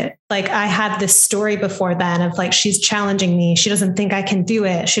depersonalized it. Like I had this story before then of like, she's challenging me. She doesn't think I can do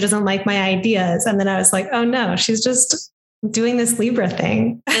it. She doesn't like my ideas. And then I was like, oh no, she's just doing this Libra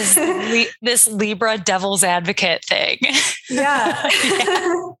thing. This Libra devil's advocate thing. Yeah.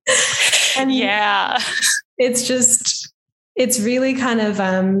 And yeah. It's really kind of,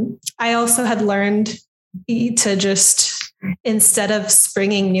 I also had learned to just, instead of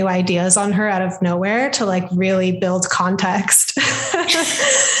springing new ideas on her out of nowhere, to like really build context.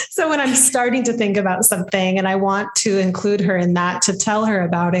 So when I'm starting to think about something and I want to include her in that, to tell her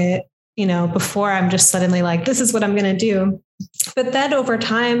about it, before I'm just suddenly like, this is what I'm going to do. But then over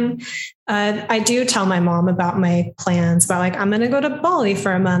time, I do tell my mom about my plans, about like, I'm going to go to Bali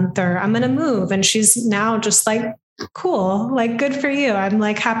for a month, or I'm going to move. And she's now just like, cool, like, good for you. I'm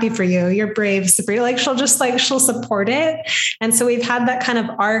like, happy for you. You're brave, Sabrina. Like, she'll support it. And so we've had that kind of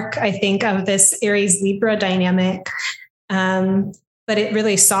arc, I think, of this Aries Libra dynamic. But it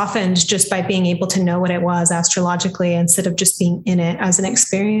really softened just by being able to know what it was astrologically instead of just being in it as an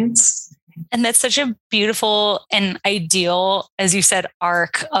experience. And that's such a beautiful and ideal, as you said,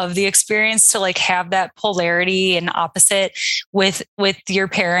 arc of the experience, to like have that polarity and opposite with your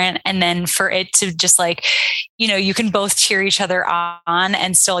parent. And then for it to just like, you can both cheer each other on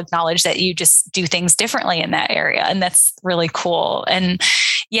and still acknowledge that you just do things differently in that area. And that's really cool. And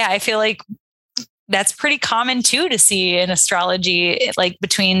yeah, I feel like that's pretty common too, to see in astrology, like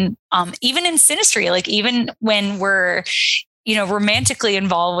between, even in synastry, like even when we're, romantically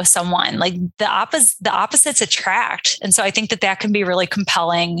involved with someone, like the opposites attract. And so I think that can be really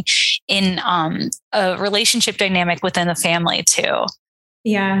compelling in a relationship dynamic within a family too.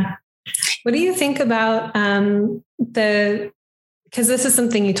 Yeah. What do you think about because this is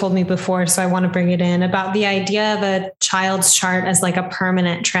something you told me before, so I want to bring it in, about the idea of a child's chart as like a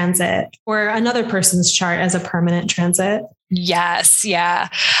permanent transit, or another person's chart as a permanent transit? Yes. Yeah.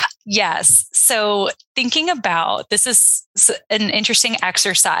 Yes. So thinking about this is an interesting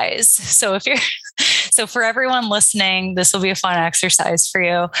exercise. So for everyone listening, this will be a fun exercise for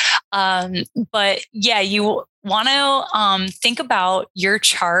you. But yeah, you want to think about your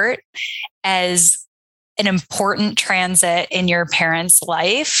chart as an important transit in your parents'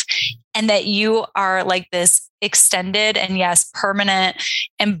 life, and that you are like this extended and yes, permanent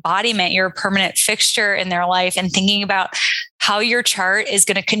embodiment. You're a permanent fixture in their life, and thinking about how your chart is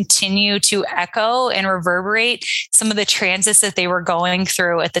going to continue to echo and reverberate some of the transits that they were going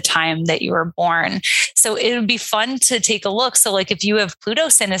through at the time that you were born. So it would be fun to take a look. So like if you have Pluto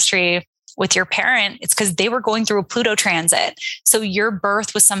synastry with your parent, it's because they were going through a Pluto transit. So your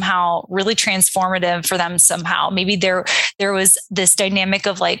birth was somehow really transformative for them somehow. Maybe there was this dynamic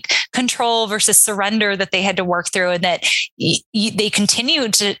of like control versus surrender that they had to work through, and that they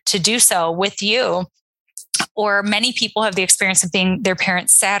continued to do so with you. Or many people have the experience of being their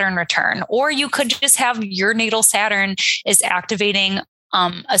parents' Saturn return, or you could just have your natal Saturn is activating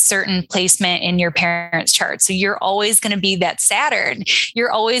a certain placement in your parents' chart. So you're always going to be that Saturn.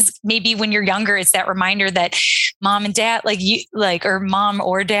 You're always, maybe when you're younger, it's that reminder that mom and dad, or mom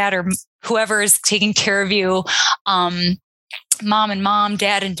or dad, or whoever is taking care of you, mom and mom,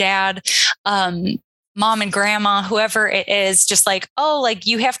 dad and dad, mom and grandma, whoever it is, just like, oh, like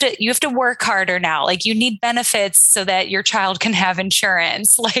you have to work harder now. Like you need benefits so that your child can have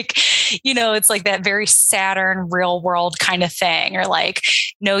insurance. Like, it's like that very Saturn real world kind of thing. Or like,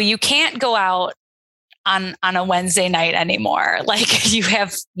 no, you can't go out on a Wednesday night anymore. Like you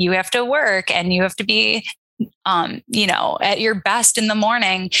have to work, and you have to be, at your best in the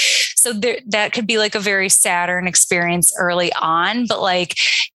morning. So that could be like a very Saturn experience early on, but like,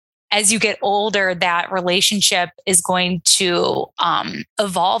 as you get older, that relationship is going to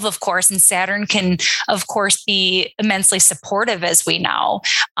evolve, of course, and Saturn can, of course, be immensely supportive, as we know.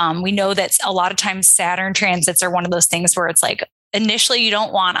 We know that a lot of times Saturn transits are one of those things where it's like, initially you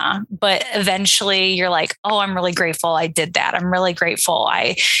don't wanna, but eventually you're like, oh, I'm really grateful I did that. I'm really grateful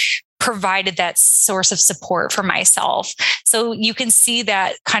I provided that source of support for myself. So you can see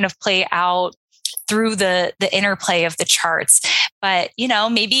that kind of play out through the interplay of the charts. But,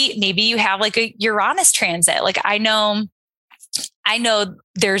 maybe you have like a Uranus transit. Like I know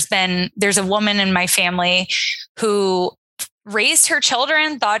there's a woman in my family who raised her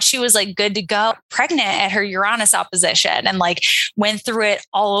children, thought she was like good to go, pregnant at her Uranus opposition, and like went through it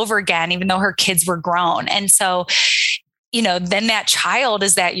all over again, even though her kids were grown. And so, then that child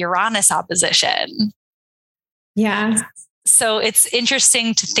is that Uranus opposition. Yeah. So it's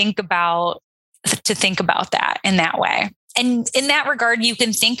interesting to think about that in that way. And in that regard, you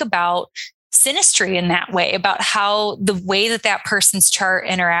can think about synastry in that way, about how the way that that person's chart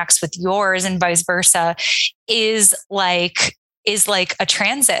interacts with yours and vice versa is like a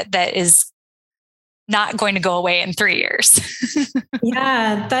transit that is not going to go away in 3 years.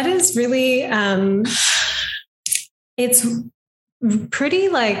 Yeah, that is really, it's pretty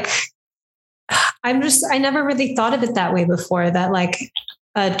like, I never really thought of it that way before, that like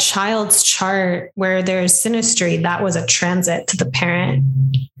a child's chart where there's synastry, that was a transit to the parent,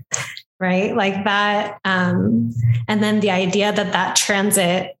 right? Like that. And then the idea that that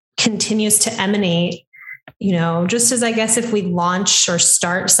transit continues to emanate, just as I guess if we launch or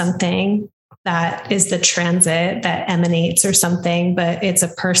start something, that is the transit that emanates or something, but it's a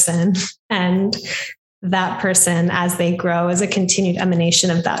person, and that person, as they grow, is a continued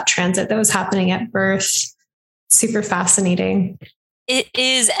emanation of that transit that was happening at birth. Super fascinating. It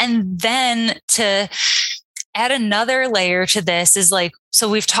is. And then to add another layer to this is like, so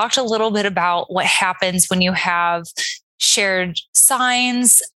we've talked a little bit about what happens when you have shared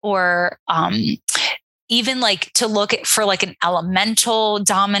signs, or even like to look at for like an elemental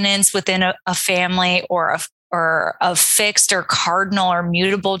dominance within a family, or a fixed or cardinal or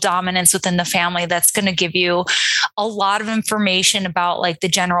mutable dominance within the family. That's going to give you a lot of information about like the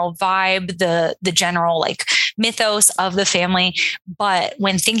general vibe, the general like mythos of the family. But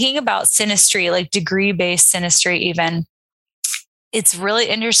when thinking about synastry, like degree-based synastry even, it's really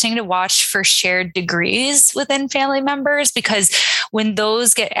interesting to watch for shared degrees within family members, because when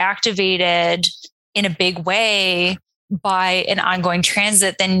those get activated in a big way by an ongoing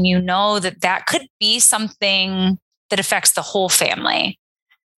transit, then that could be something that affects the whole family.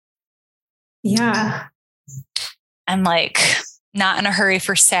 Yeah. I'm like not in a hurry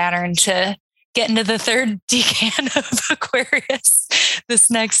for Saturn to get into the third decan of Aquarius this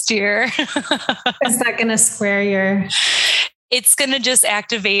next year. Is that going to square your... It's going to just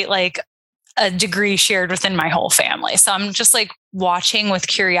activate like a degree shared within my whole family. So I'm just like watching with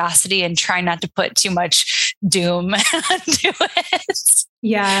curiosity and trying not to put too much doom into it.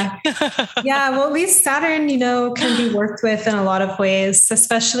 Yeah. Yeah. Well, at least Saturn, can be worked with in a lot of ways,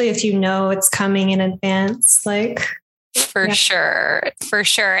 especially if it's coming in advance. Like, for sure.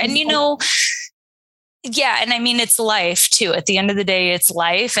 And yeah. And I mean, it's life too. At the end of the day, it's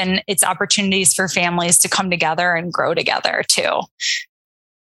life, and it's opportunities for families to come together and grow together too.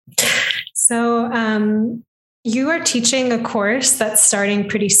 So, you are teaching a course that's starting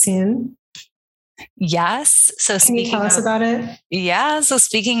pretty soon. Yes. So can you tell us about it? Yeah. So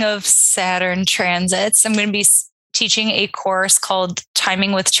speaking of Saturn transits, I'm going to be teaching a course called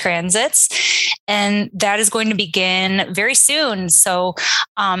Timing with Transits, and that is going to begin very soon. So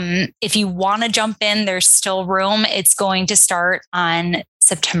if you want to jump in, there's still room. It's going to start on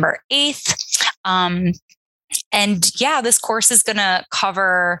September 8th. And yeah, this course is going to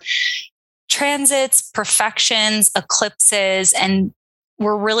cover transits, perfections, eclipses, and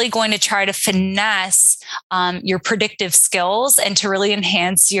we're really going to try to finesse your predictive skills and to really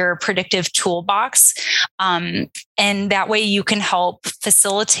enhance your predictive toolbox. And that way you can help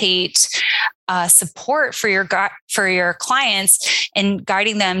facilitate support for your clients and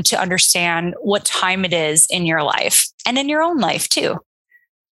guiding them to understand what time it is in your life and in your own life too.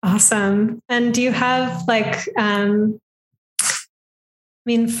 Awesome. And do you have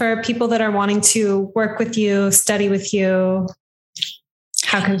for people that are wanting to work with you, study with you,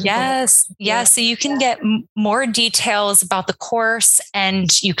 how can Yes. So you can get more details about the course, and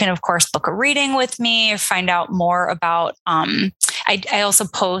you can, of course, book a reading with me or find out more about, I also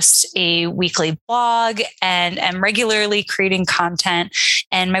post a weekly blog and am regularly creating content.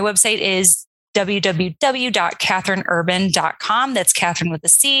 And my website is www.catherineurban.com. That's Catherine with a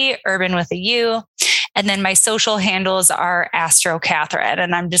C, Urban with a U. And then my social handles are Astro Catherine.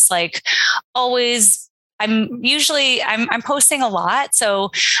 And I'm just like always, I'm posting a lot.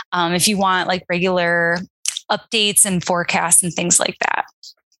 So if you want like regular updates and forecasts and things like that.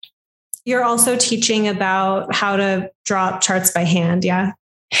 You're also teaching about how to draw charts by hand. Yeah.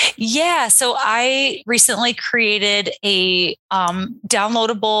 Yeah. So I recently created a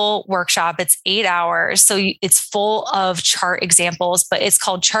downloadable workshop. It's 8 hours. So it's full of chart examples, but it's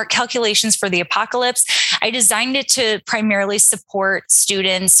called Chart Calculations for the Apocalypse. I designed it to primarily support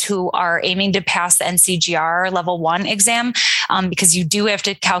students who are aiming to pass the NCGR level 1 exam, because you do have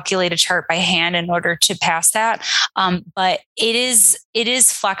to calculate a chart by hand in order to pass that. But it is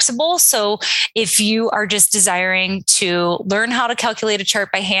flexible. So if you are just desiring to learn how to calculate a chart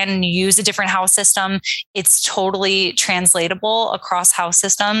by hand and you use a different house system, it's totally translatable across house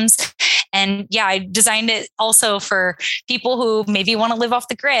systems. And yeah, I designed it also for people who maybe want to live off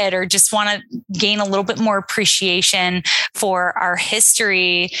the grid or just want to gain a little bit more appreciation for our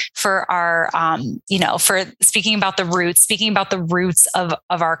history, for our, for speaking about the roots of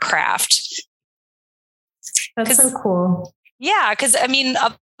our craft. That's so cool. Yeah. Cause I mean,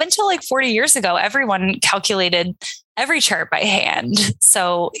 up until like 40 years ago, everyone calculated every chart by hand.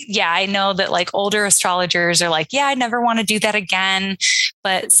 So yeah, I know that like older astrologers are like, yeah, I never want to do that again.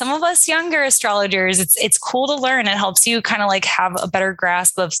 But some of us younger astrologers, it's cool to learn. It helps you kind of like have a better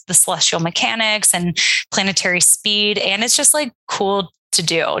grasp of the celestial mechanics and planetary speed. And it's just like cool to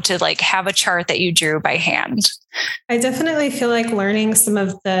do, to like have a chart that you drew by hand. I definitely feel like learning some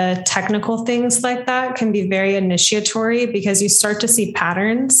of the technical things like that can be very initiatory because you start to see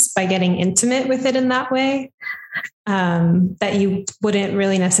patterns by getting intimate with it in that way that you wouldn't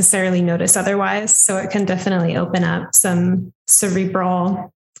really necessarily notice otherwise. So it can definitely open up some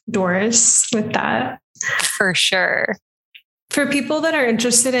cerebral doors with that. For sure. For people that are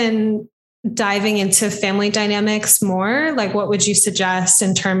interested in diving into family dynamics more, like what would you suggest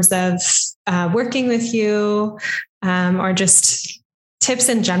in terms of working with you or just tips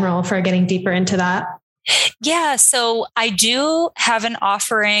in general for getting deeper into that? Yeah. So I do have an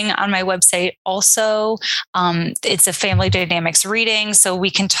offering on my website also. It's a family dynamics reading. So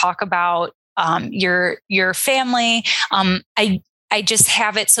we can talk about your family. I just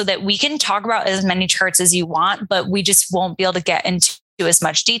have it so that we can talk about as many charts as you want, but we just won't be able to get into as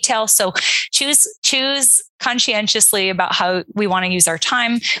much detail. So choose conscientiously about how we want to use our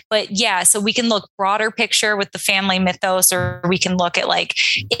time. But yeah, so we can look broader picture with the family mythos, or we can look at like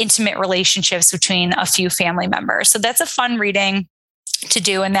intimate relationships between a few family members. So that's a fun reading to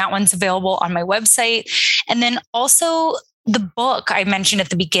do. And that one's available on my website. And then also the book I mentioned at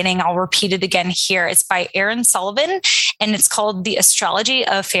the beginning, I'll repeat it again here. It's by Aaron Sullivan, and it's called The Astrology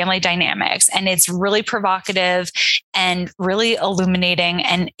of Family Dynamics. And it's really provocative and really illuminating.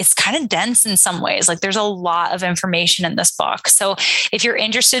 And it's kind of dense in some ways. Like there's a lot of information in this book. So if you're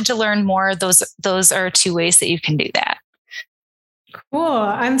interested to learn more, those are two ways that you can do that. Cool.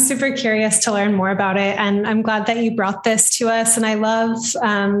 I'm super curious to learn more about it. And I'm glad that you brought this to us. And I love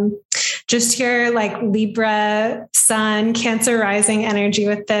just your like Libra Sun, Cancer rising energy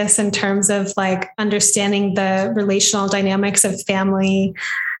with this in terms of like understanding the relational dynamics of family.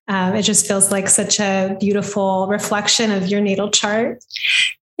 It just feels like such a beautiful reflection of your natal chart.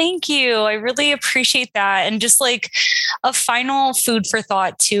 Thank you. I really appreciate that. And just like a final food for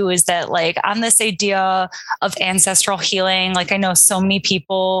thought too, is that like on this idea of ancestral healing, like I know so many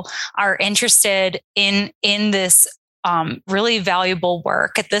people are interested in this really valuable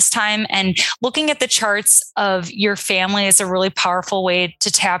work at this time, and looking at the charts of your family is a really powerful way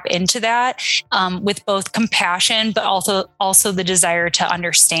to tap into that with both compassion, but also the desire to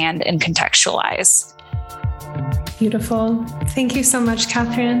understand and contextualize. Beautiful. Thank you so much,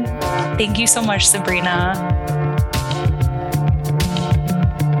 Catherine. Thank you so much, Sabrina.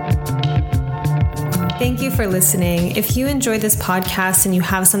 Thank you for listening. If you enjoyed this podcast and you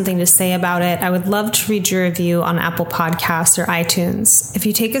have something to say about it, I would love to read your review on Apple Podcasts or iTunes. If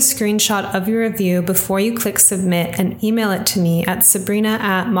you take a screenshot of your review before you click submit and email it to me at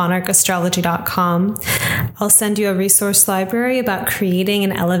sabrina@monarchastrology.com, I'll send you a resource library about creating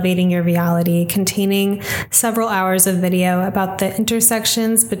and elevating your reality, containing several hours of video about the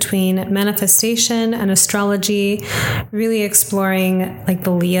intersections between manifestation and astrology, really exploring like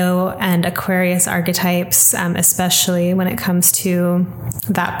the Leo and Aquarius archetypes, especially when it comes to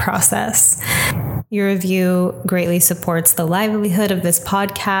that process. Your review greatly supports the livelihood of this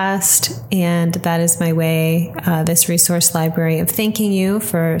podcast, and that is my way, this resource library, of thanking you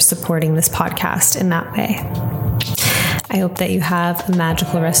for supporting this podcast in that way. I hope that you have a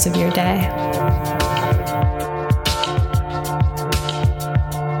magical rest of your day.